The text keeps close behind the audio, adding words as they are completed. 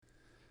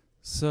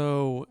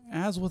So,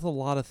 as with a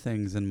lot of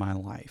things in my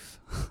life,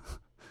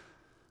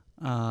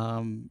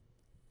 um,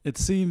 it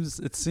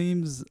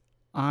seems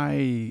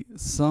I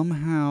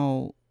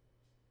somehow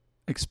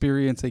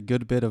experience a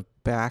good bit of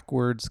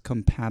backwards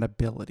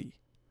compatibility,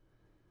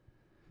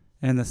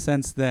 in the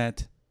sense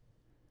that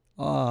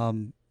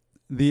um,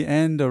 the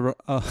end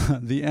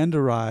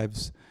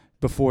arrives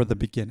before the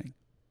beginning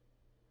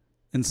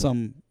in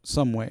some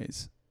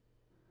ways.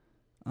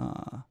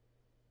 Uh,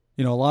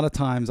 a lot of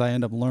times I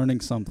end up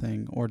learning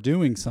something or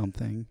doing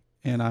something,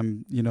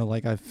 and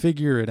like I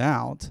figure it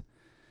out.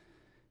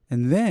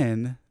 And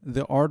then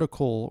the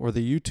article or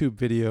the YouTube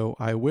video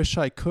I wish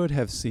I could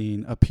have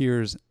seen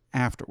appears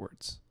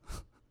afterwards.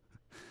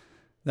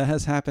 That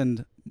has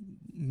happened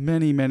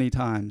many, many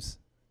times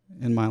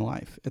in my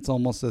life. It's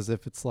almost as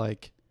if it's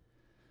like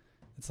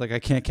I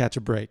can't catch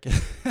a break.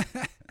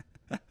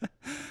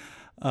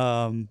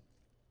 um,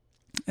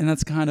 and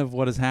that's kind of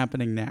what is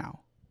happening now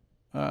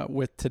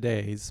with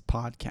today's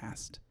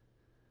podcast.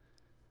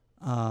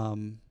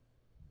 Because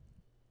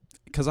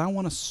I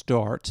want to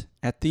start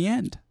at the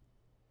end.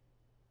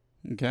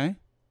 Okay?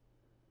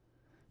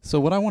 So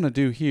what I want to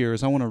do here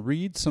is I want to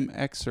read some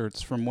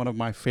excerpts from one of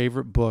my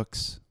favorite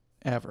books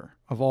ever,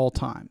 of all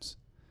times.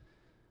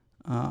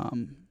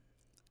 I'm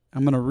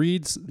going to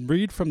read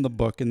from the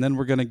book, and then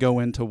we're going to go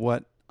into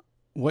what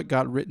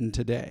got written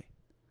today.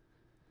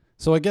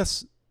 So I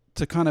guess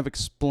to kind of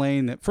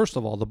explain it, first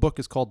of all, the book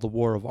is called The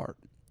War of Art,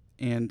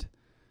 and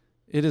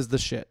it is the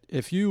shit.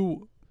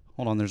 Hold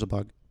on, there's a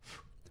bug.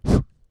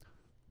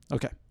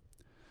 Okay.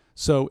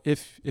 So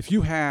if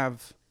you're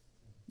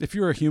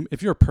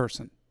a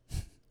person,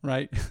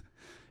 right?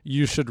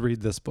 You should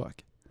read this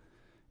book.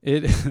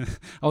 I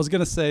was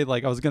going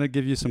to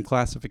give you some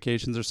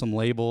classifications or some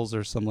labels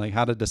or some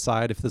how to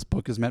decide if this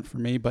book is meant for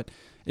me. But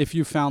if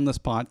you found this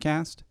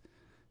podcast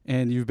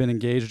and you've been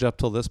engaged up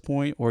till this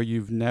point, or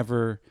you've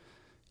never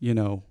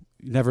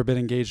been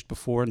engaged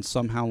before and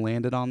somehow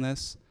landed on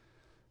this,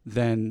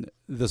 then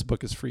this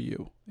book is for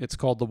you. It's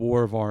called The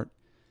War of Art.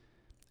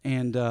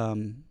 And,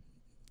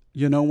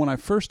 when I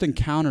first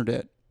encountered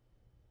it,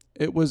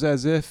 it was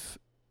as if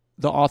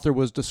the author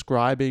was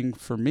describing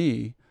for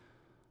me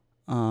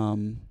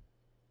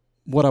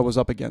what I was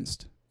up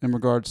against in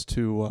regards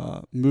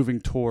to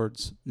moving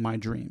towards my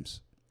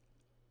dreams.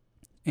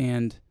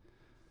 And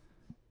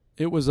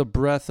it was a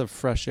breath of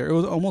fresh air.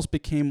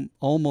 Became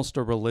almost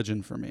a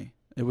religion for me.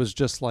 It was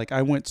just like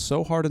I went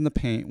so hard in the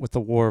paint with The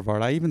War of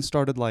Art. I even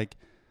started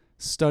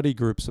study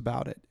groups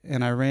about it.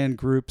 And I ran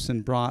groups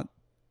and brought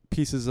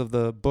pieces of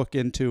the book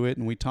into it,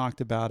 and we talked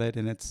about it,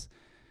 and it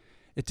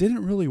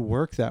didn't really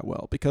work that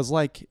well, because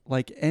like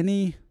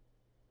any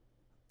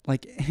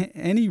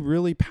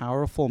really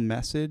powerful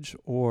message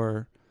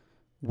or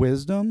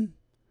wisdom,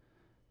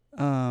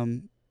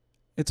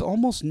 it's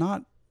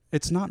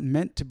not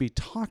meant to be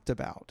talked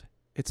about.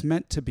 It's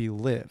meant to be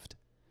lived.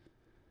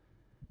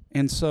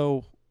 And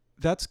so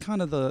that's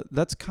kind of how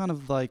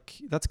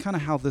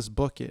this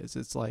book is.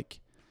 It's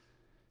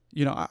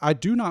I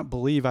do not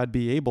believe I'd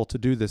be able to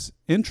do this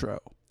intro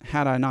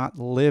had I not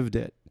lived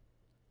it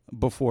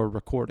before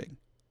recording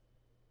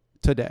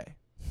today.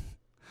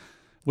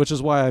 Which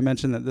is why I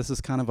mentioned that this is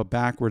kind of a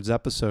backwards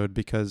episode,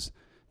 because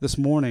this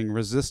morning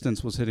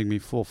resistance was hitting me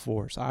full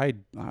force. I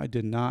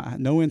did not,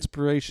 no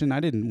inspiration. I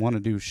didn't want to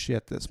do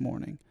shit this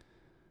morning.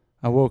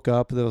 I woke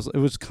up, it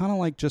was kind of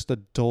like just a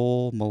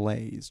dull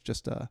malaise,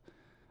 just a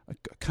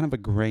kind of a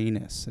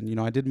grayness. And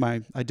I did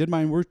my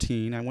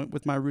routine. I went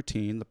with my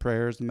routine, the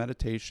prayers, the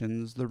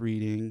meditations, the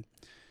reading.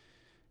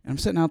 And I'm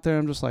sitting out there,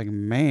 I'm just like,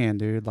 man,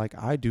 dude,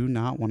 I do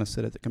not want to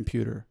sit at the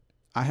computer.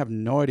 I have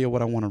no idea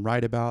what I want to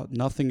write about.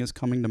 Nothing is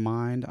coming to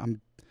mind.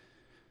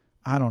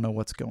 I don't know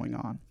what's going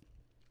on.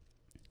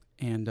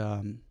 And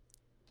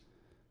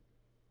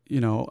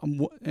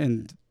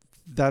and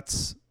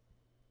that's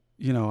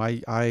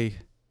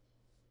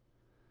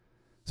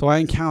so I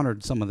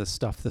encountered some of this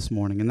stuff this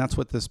morning, and that's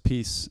what this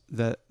piece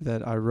that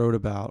I wrote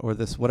about, or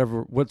this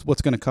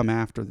what's going to come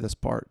after this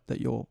part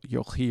that you'll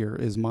hear,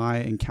 is my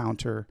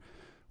encounter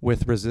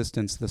with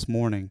resistance this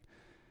morning.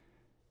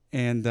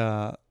 And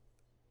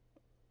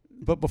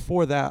but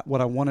before that, what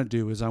I want to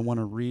do is I want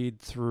to read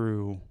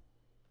through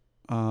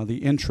the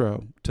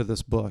intro to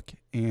this book,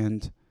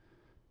 and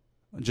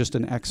just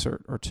an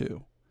excerpt or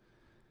two,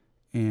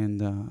 and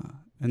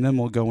then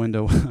we'll go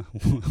into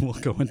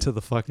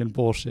the fucking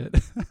bullshit.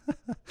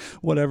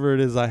 Whatever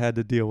it is I had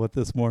to deal with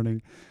this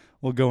morning,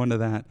 we'll go into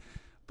that.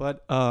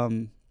 But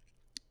I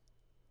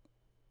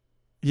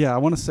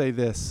want to say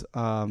this.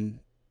 I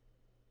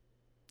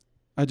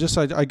guess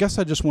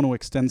I just want to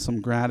extend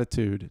some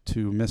gratitude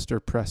to Mr.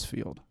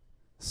 Pressfield,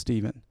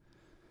 Stephen,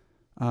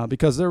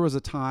 because there was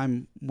a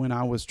time when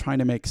I was trying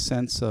to make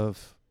sense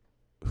of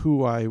who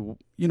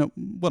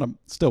what I'm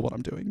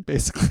doing,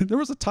 basically. There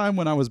was a time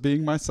when I was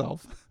being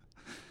myself,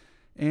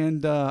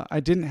 and I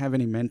didn't have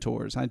any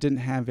mentors. I didn't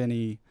have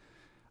any.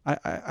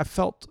 I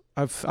felt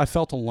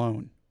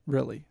alone,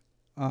 really,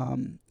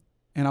 and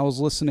I was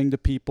listening to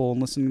people and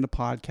listening to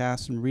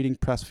podcasts and reading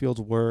Pressfield's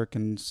work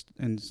and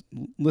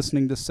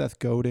listening to Seth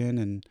Godin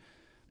and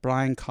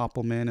Brian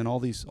Koppelman and all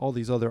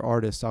these other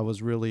artists. I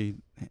was really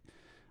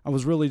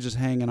just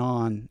hanging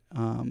on,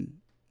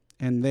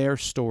 and their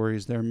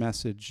stories, their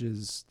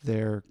messages,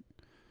 their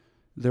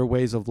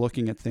ways of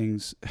looking at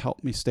things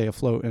helped me stay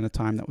afloat in a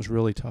time that was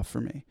really tough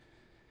for me.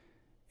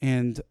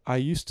 And I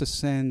would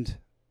send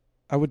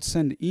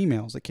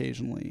emails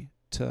occasionally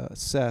to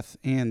Seth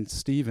and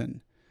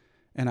Stephen,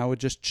 and I would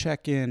just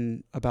check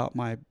in about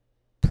my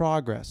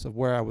progress of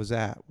where I was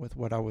at with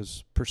what I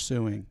was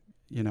pursuing,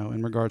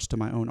 in regards to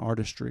my own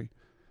artistry.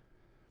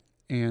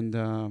 And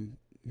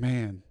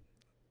man,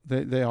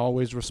 they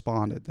always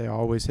responded. They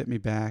always hit me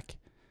back,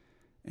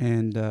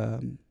 and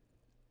it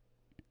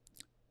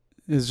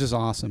was just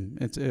awesome.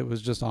 It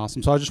was just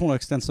awesome. So I just want to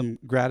extend some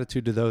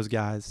gratitude to those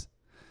guys,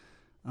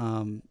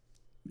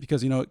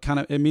 because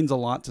it means a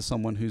lot to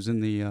someone who's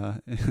in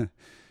the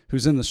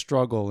who's in the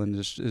struggle and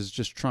is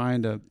just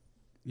trying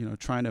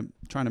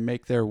to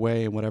make their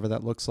way and whatever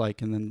that looks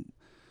like. And then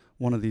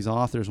one of these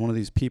authors, one of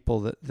these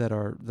people that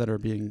are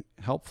being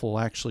helpful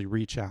actually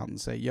reach out and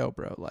say, "Yo,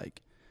 bro,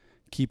 like,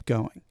 keep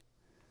going."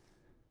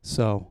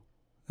 So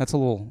that's a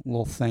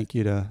little thank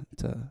you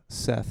to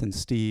Seth and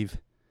Steve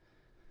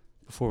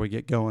before we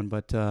get going.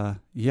 But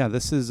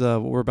this is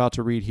what we're about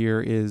to read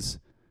here is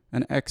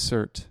an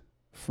excerpt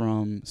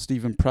from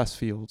Stephen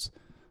Pressfield's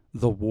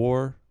The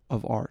War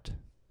of Art.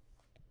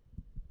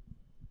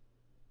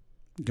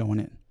 Going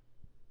in.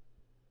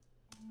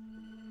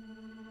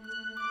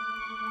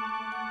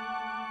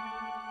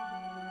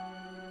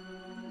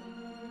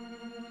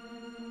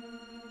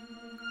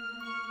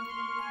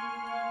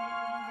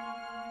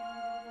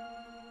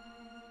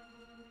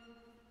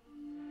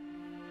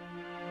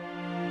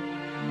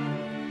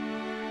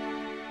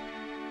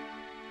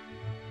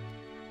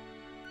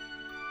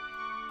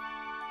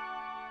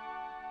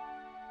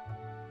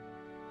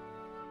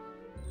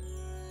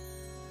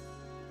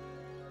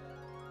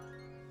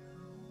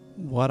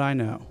 What I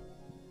know.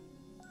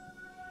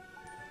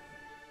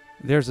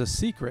 There's a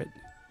secret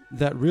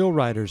that real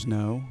writers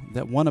know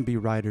that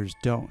wannabe writers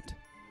don't.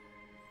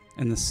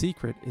 And the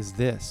secret is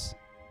this.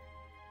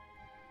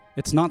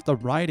 It's not the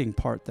writing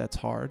part that's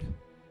hard.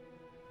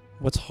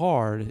 What's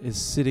hard is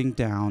sitting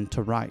down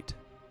to write.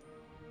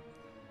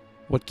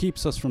 What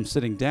keeps us from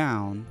sitting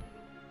down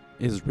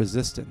is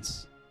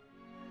resistance.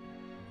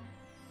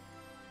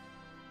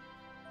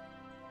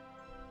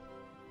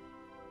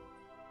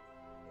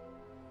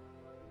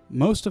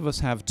 Most of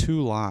us have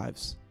two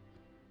lives,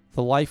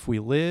 the life we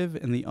live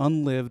and the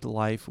unlived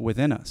life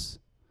within us.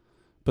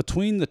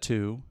 Between the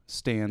two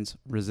stands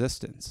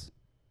resistance.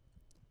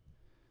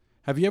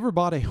 Have you ever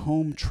bought a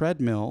home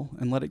treadmill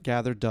and let it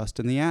gather dust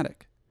in the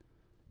attic?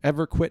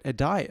 Ever quit a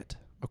diet,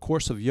 a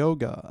course of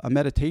yoga, a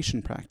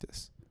meditation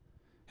practice?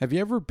 Have you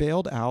ever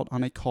bailed out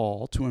on a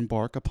call to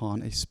embark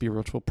upon a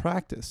spiritual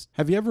practice?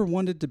 Have you ever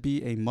wanted to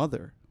be a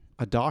mother,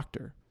 a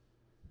doctor?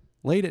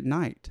 Late at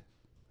night,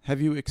 have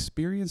you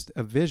experienced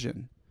a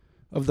vision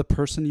of the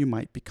person you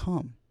might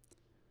become,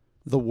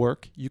 the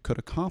work you could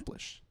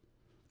accomplish,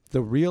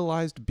 the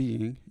realized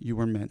being you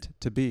were meant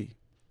to be?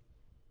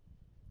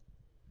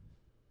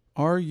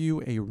 Are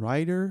you a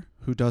writer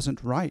who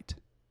doesn't write,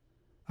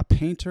 a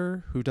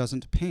painter who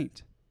doesn't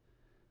paint,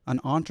 an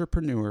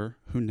entrepreneur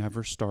who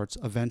never starts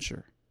a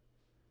venture?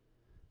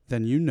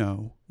 Then you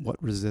know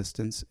what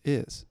resistance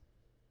is.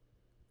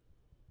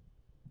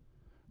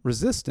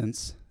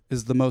 Resistance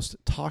is the most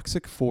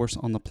toxic force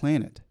on the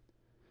planet.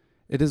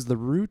 It is the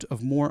root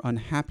of more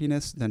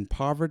unhappiness than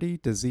poverty,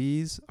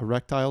 disease, and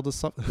erectile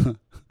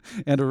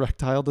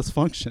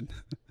dysfunction.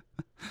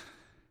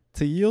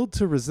 To yield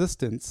to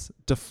resistance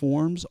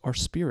deforms our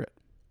spirit.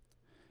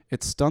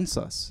 It stunts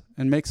us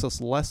and makes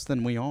us less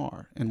than we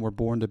are and were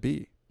born to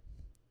be.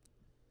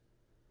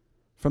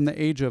 From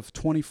the age of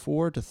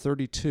 24 to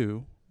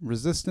 32,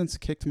 resistance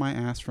kicked my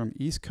ass from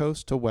East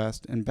Coast to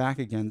West and back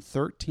again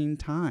 13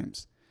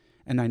 times.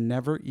 And I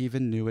never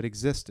even knew it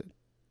existed.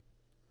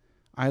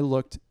 I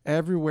looked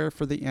everywhere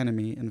for the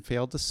enemy and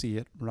failed to see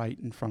it right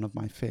in front of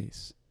my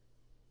face.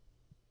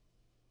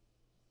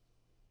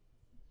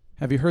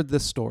 Have you heard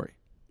this story?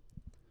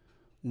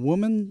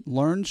 Woman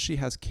learns she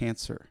has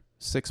cancer,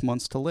 6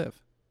 months to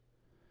live.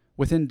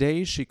 Within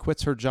days, she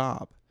quits her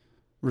job,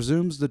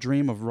 resumes the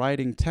dream of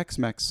writing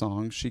Tex-Mex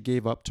songs she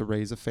gave up to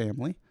raise a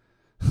family,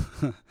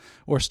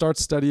 or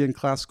starts studying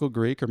classical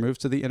Greek, or moves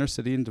to the inner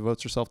city and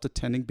devotes herself to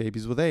tending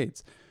babies with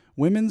AIDS.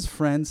 Women's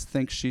friends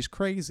think she's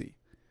crazy.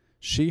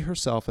 She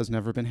herself has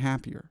never been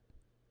happier.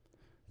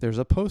 There's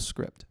a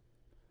postscript.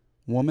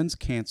 Woman's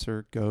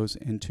cancer goes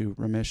into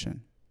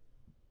remission.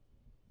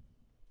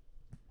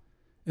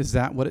 Is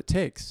that what it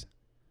takes?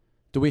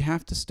 Do we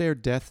have to stare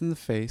death in the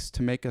face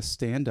to make us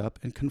stand up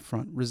and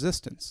confront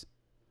resistance?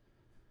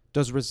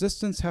 Does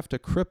resistance have to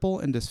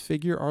cripple and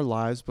disfigure our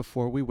lives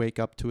before we wake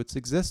up to its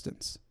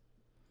existence?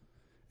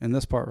 And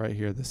this part right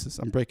here,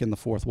 I'm breaking the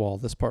fourth wall.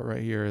 This part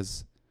right here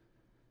is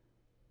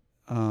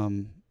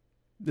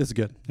this is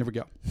good. Here we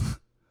go.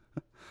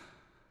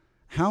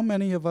 How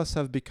many of us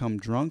have become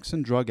drunks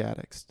and drug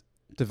addicts,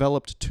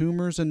 developed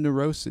tumors and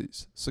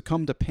neuroses,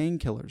 succumbed to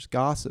painkillers,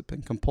 gossip,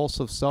 and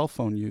compulsive cell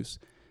phone use,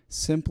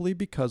 simply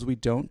because we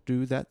don't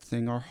do that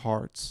thing our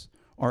hearts,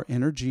 our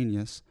inner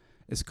genius,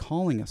 is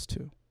calling us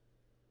to.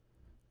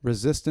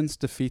 Resistance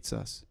defeats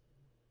us.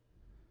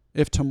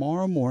 If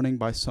tomorrow morning,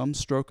 by some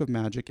stroke of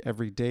magic,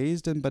 every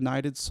dazed and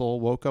benighted soul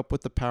woke up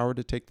with the power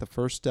to take the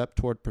first step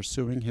toward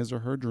pursuing his or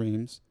her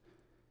dreams,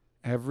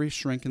 every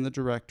shrink in the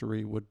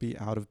directory would be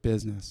out of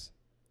business.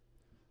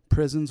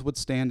 Prisons would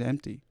stand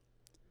empty.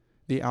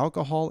 The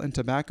alcohol and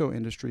tobacco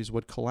industries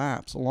would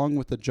collapse, along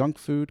with the junk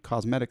food,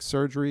 cosmetic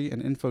surgery,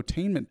 and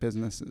infotainment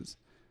businesses,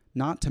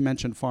 not to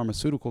mention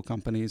pharmaceutical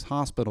companies,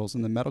 hospitals,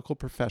 and the medical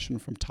profession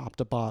from top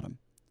to bottom.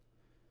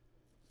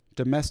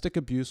 Domestic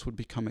abuse would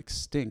become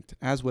extinct,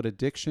 as would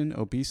addiction,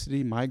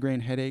 obesity, migraine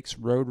headaches,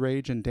 road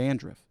rage, and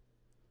dandruff.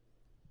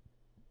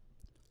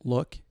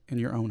 Look in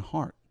your own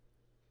heart.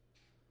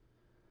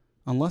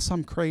 Unless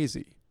I'm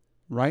crazy,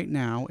 right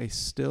now a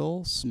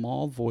still,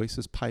 small voice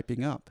is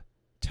piping up,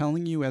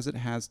 telling you as it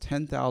has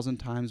 10,000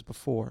 times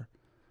before,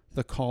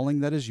 the calling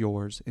that is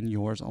yours and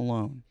yours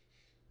alone.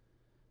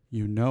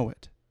 You know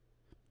it.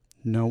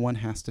 No one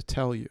has to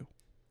tell you.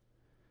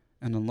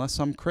 And unless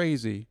I'm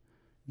crazy,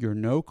 you're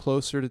no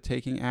closer to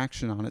taking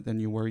action on it than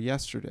you were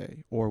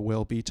yesterday or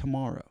will be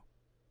tomorrow.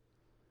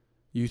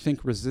 You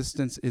think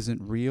resistance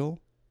isn't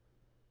real?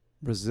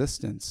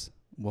 Resistance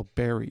will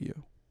bury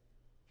you.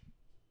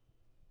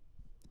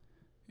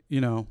 You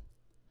know,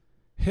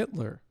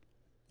 Hitler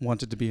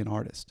wanted to be an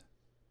artist.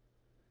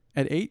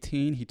 At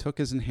 18, he took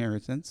his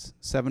inheritance,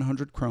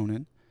 700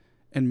 kronen,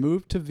 and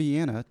moved to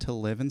Vienna to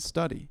live and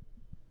study.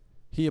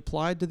 He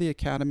applied to the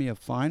Academy of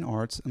Fine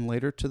Arts and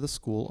later to the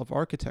School of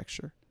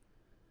Architecture.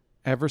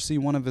 Ever see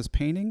one of his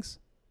paintings?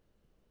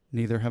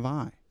 Neither have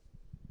I.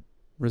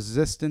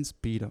 Resistance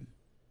beat him.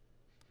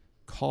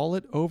 Call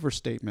it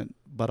overstatement,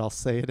 but I'll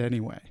say it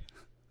anyway.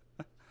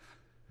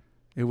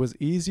 It was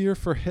easier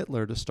for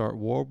Hitler to start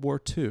World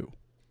War II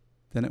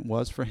than it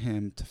was for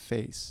him to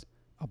face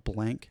a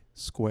blank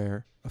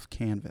square of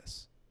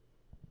canvas.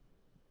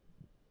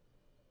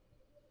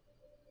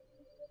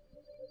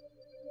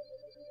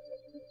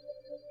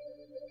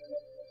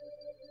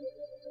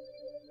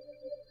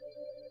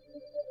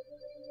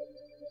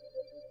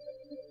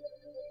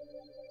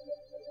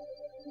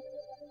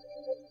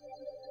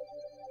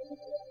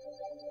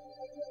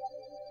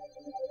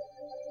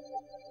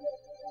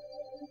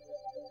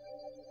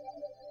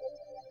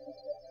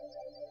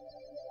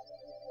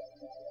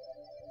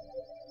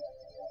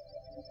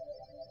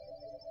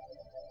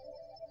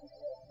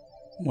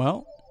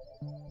 Well,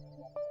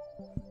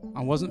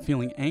 I wasn't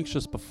feeling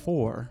anxious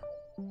before,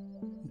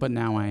 but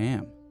now I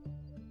am.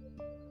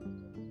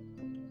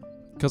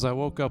 Because I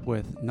woke up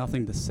with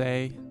nothing to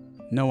say,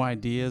 no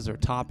ideas or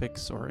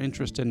topics or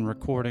interest in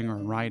recording or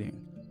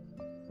writing.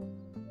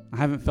 I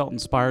haven't felt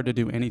inspired to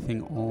do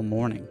anything all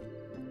morning.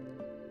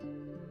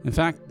 In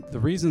fact, the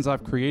reasons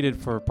I've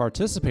created for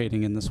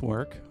participating in this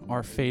work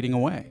are fading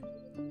away.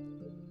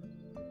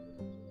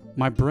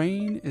 My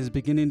brain is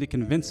beginning to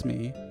convince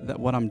me that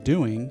what I'm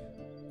doing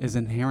is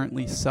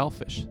inherently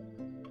selfish.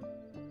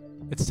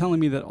 It's telling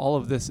me that all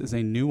of this is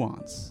a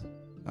nuance,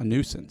 a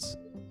nuisance,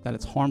 that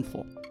it's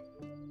harmful,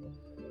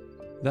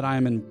 that I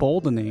am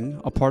emboldening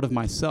a part of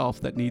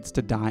myself that needs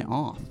to die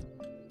off,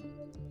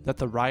 that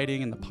the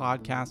writing and the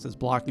podcast is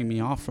blocking me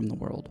off from the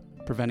world,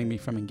 preventing me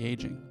from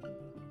engaging.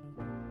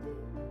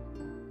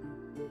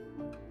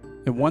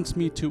 It wants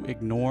me to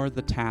ignore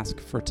the task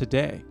for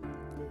today,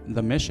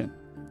 the mission.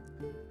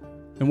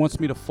 It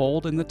wants me to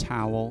fold in the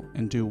towel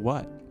and do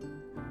what?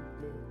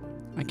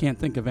 I can't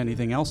think of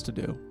anything else to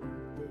do.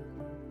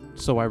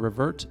 So I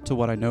revert to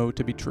what I know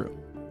to be true.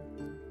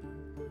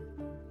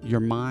 Your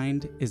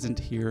mind isn't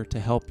here to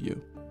help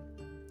you.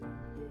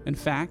 In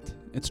fact,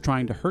 it's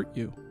trying to hurt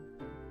you.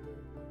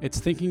 It's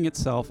thinking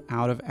itself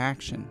out of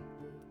action,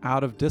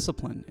 out of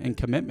discipline and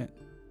commitment.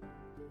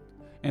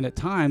 And at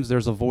times,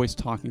 there's a voice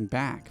talking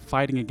back,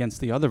 fighting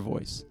against the other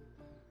voice.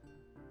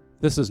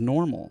 This is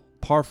normal,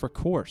 par for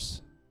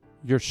course.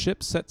 Your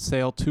ship set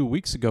sail 2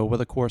 weeks ago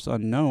with a course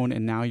unknown,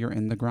 and now you're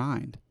in the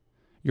grind.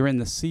 You're in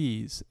the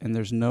seas, and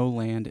there's no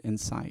land in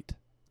sight.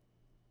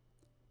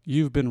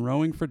 You've been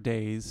rowing for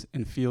days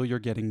and feel you're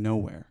getting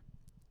nowhere.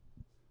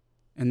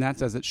 And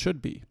that's as it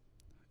should be.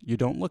 You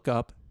don't look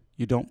up,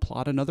 you don't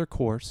plot another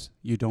course,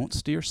 you don't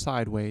steer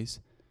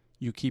sideways,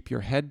 you keep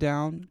your head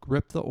down,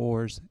 grip the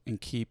oars,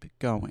 and keep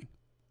going.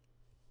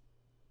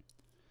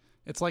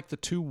 It's like the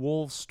two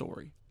wolves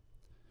story.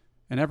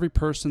 In every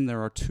person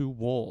there are two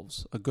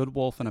wolves, a good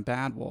wolf and a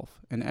bad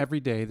wolf, and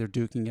every day they're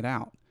duking it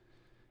out.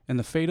 And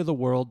the fate of the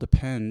world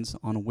depends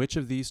on which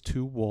of these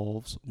two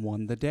wolves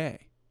won the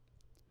day.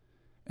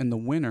 And the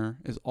winner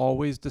is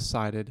always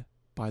decided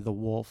by the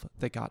wolf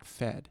that got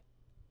fed.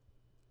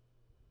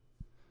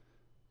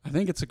 I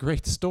think it's a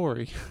great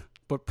story,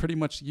 but pretty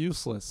much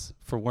useless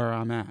for where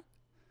I'm at.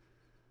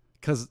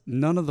 Because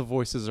none of the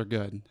voices are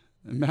good.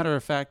 As a matter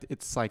of fact,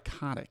 it's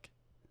psychotic.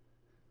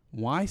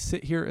 Why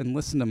sit here and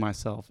listen to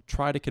myself,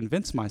 try to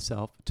convince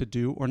myself to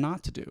do or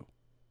not to do?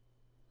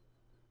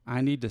 I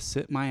need to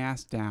sit my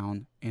ass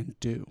down and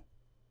do.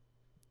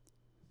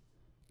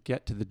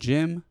 Get to the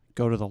gym,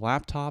 Go to the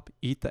laptop,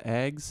 eat the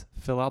eggs,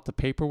 fill out the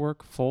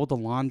paperwork, fold the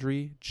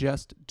laundry,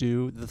 just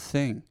do the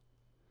thing.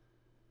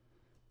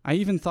 I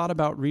even thought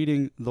about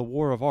reading The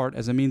War of Art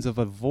as a means of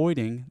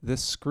avoiding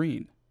this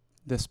screen,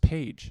 this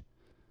page.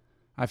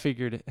 I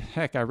figured,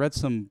 heck, I read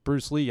some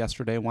Bruce Lee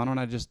yesterday. Why don't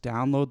I just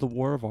download The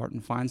War of Art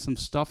and find some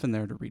stuff in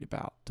there to read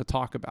about, to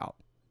talk about?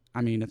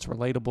 I mean, it's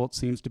relatable. It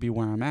seems to be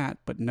where I'm at,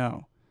 but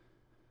no.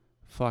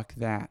 Fuck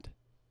that.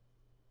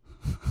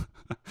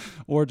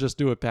 Or just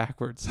do it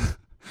backwards.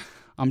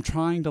 I'm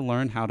trying to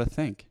learn how to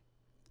think,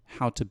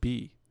 how to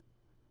be,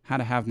 how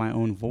to have my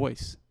own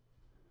voice.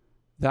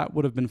 That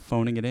would have been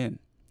phoning it in.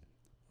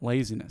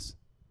 Laziness.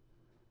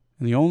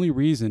 And the only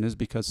reason is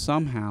because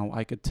somehow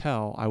I could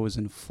tell I was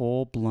in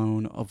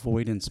full-blown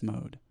avoidance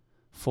mode,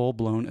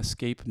 full-blown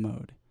escape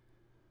mode.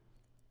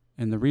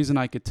 And the reason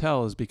I could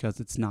tell is because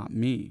it's not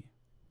me,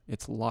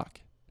 it's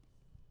luck,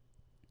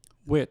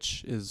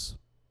 which is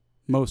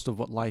most of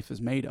what life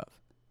is made of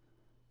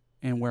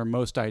and where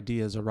most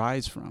ideas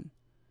arise from.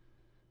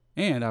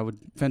 And I would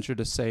venture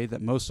to say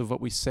that most of what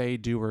we say,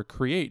 do, or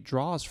create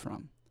draws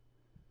from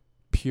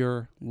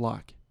pure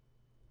luck.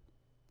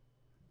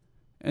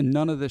 And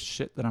none of this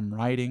shit that I'm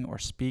writing or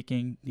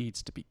speaking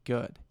needs to be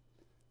good.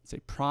 It's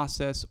a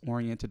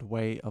process-oriented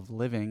way of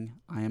living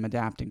I am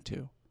adapting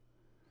to.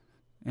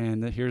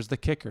 And here's the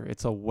kicker.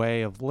 It's a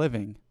way of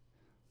living,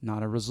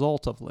 not a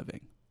result of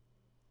living.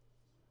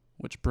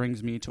 Which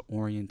brings me to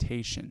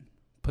orientation,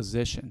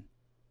 position.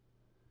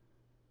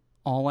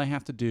 All I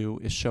have to do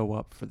is show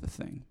up for the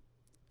thing.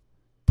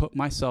 Put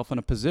myself in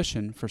a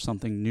position for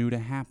something new to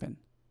happen,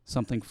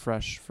 something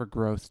fresh for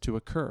growth to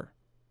occur.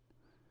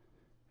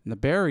 And the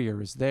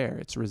barrier is there.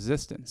 It's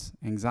resistance,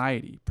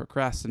 anxiety,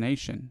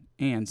 procrastination,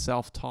 and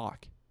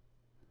self-talk.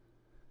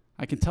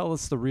 I can tell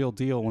it's the real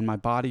deal when my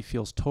body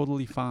feels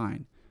totally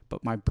fine,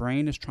 but my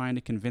brain is trying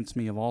to convince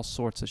me of all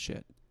sorts of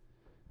shit.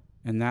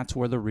 And that's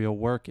where the real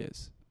work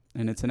is.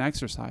 And it's an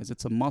exercise.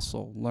 It's a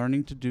muscle,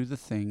 learning to do the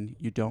thing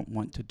you don't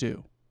want to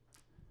do.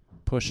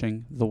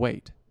 Pushing the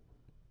weight.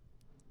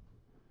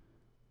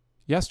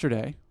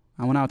 Yesterday,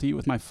 I went out to eat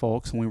with my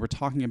folks, and we were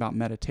talking about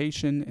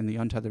meditation and the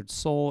untethered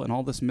soul and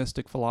all this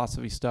mystic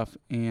philosophy stuff,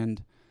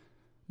 and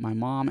my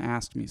mom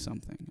asked me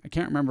something. I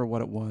can't remember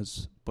what it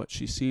was, but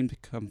she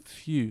seemed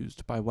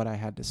confused by what I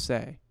had to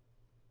say.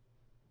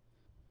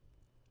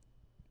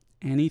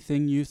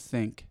 Anything you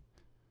think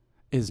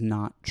is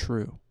not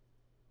true.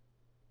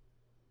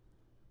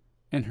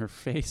 And her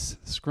face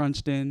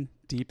scrunched in,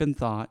 deep in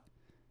thought,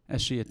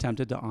 as she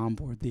attempted to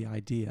onboard the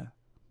idea.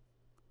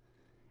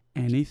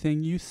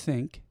 Anything you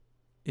think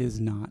is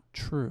not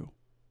true.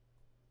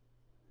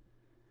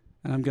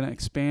 And I'm going to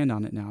expand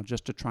on it now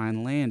just to try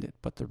and land it,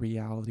 but the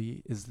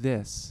reality is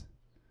this.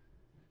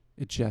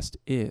 It just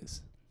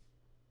is.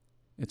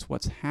 It's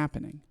what's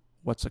happening,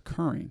 what's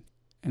occurring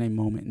in a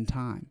moment in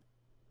time.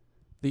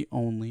 The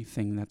only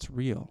thing that's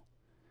real.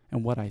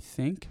 And what I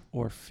think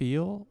or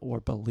feel or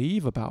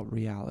believe about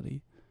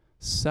reality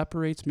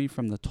separates me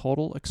from the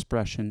total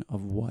expression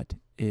of what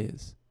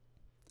is.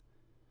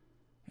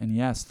 And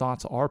yes,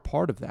 thoughts are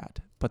part of that,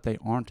 but they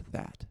aren't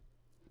that.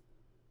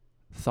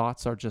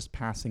 Thoughts are just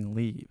passing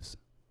leaves,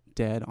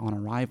 dead on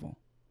arrival,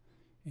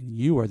 and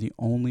you are the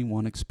only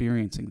one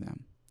experiencing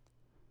them.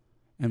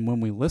 And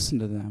when we listen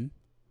to them,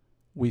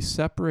 we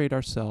separate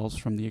ourselves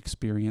from the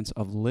experience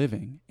of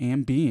living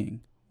and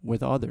being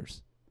with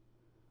others,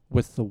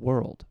 with the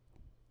world,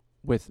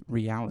 with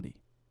reality.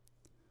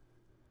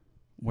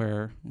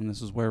 And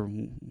this is where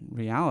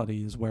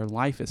reality is, where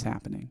life is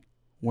happening,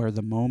 where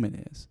the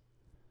moment is.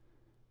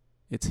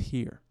 It's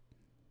here.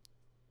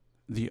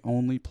 The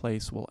only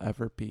place we'll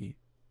ever be.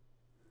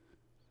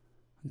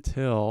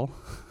 Until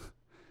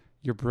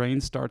your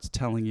brain starts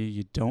telling you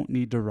you don't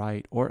need to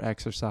write or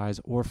exercise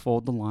or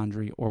fold the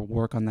laundry or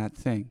work on that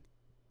thing.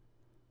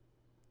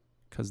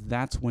 Because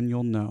that's when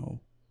you'll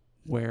know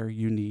where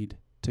you need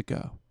to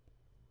go.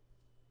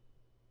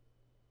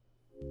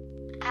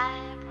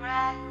 I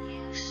brought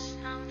you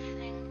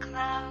something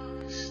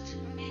close to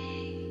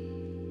me,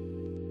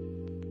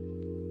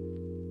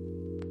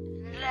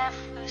 left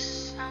with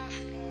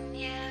something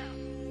new.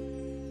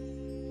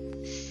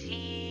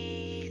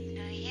 See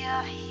through your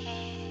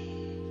hair,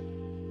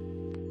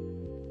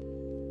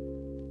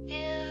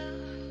 you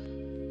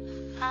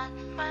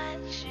haunt my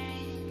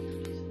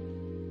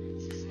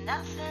dreams. There's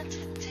nothing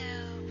to do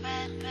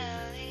but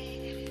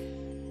believe.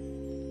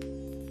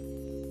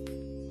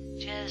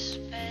 Just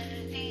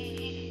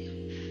believe.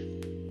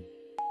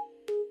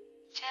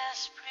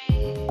 Just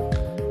breathe.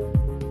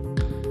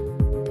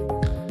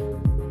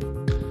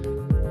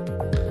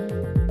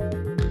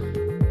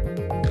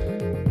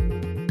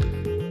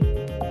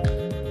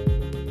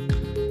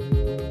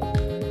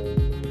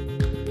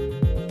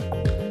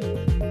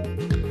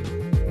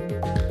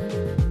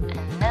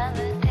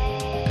 Another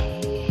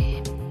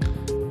day.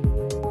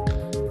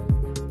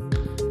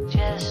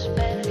 Just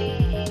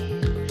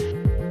believe.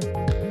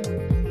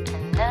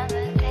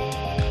 Another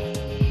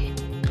day.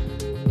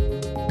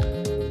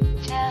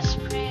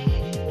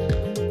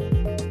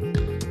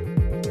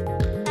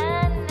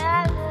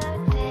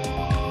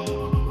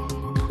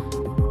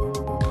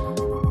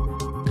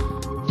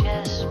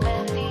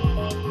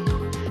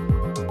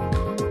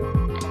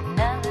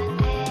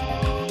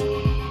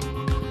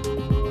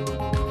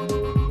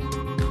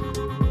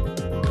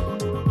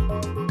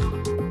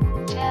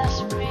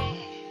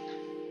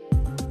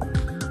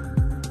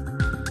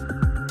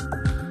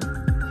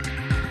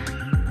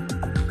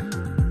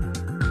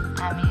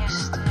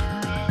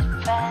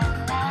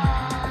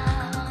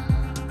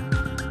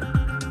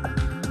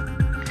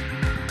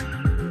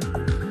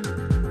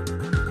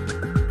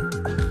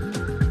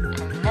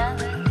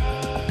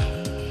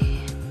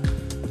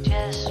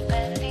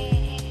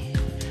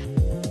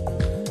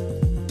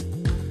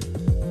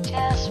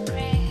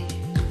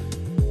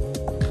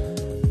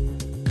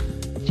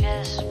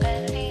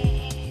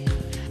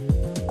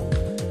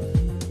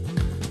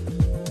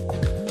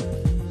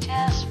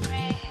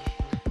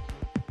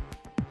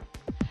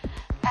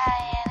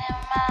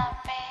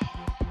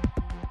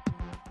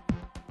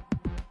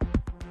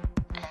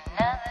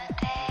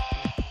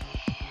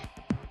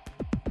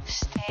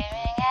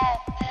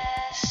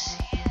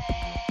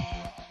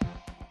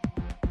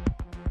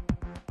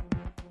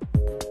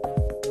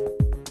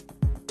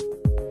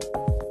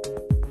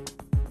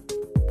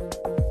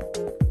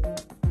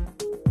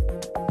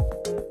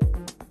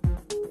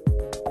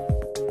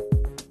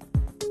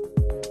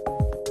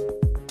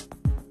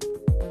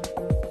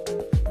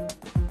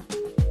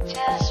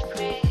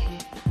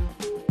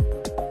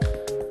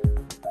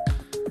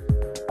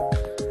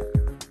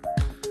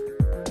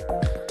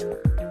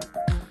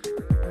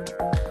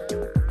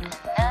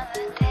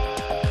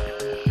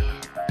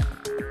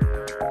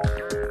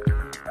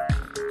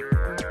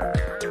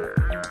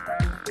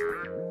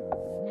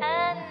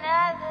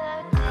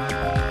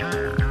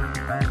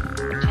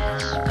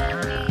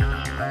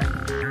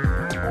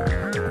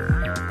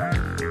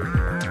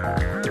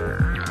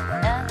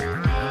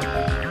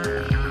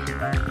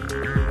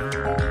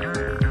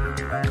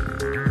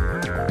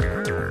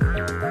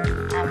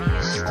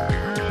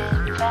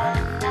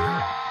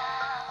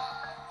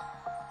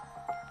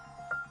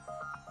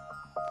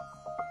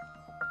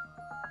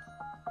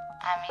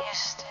 I'm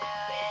used to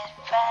it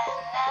by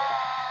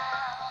now.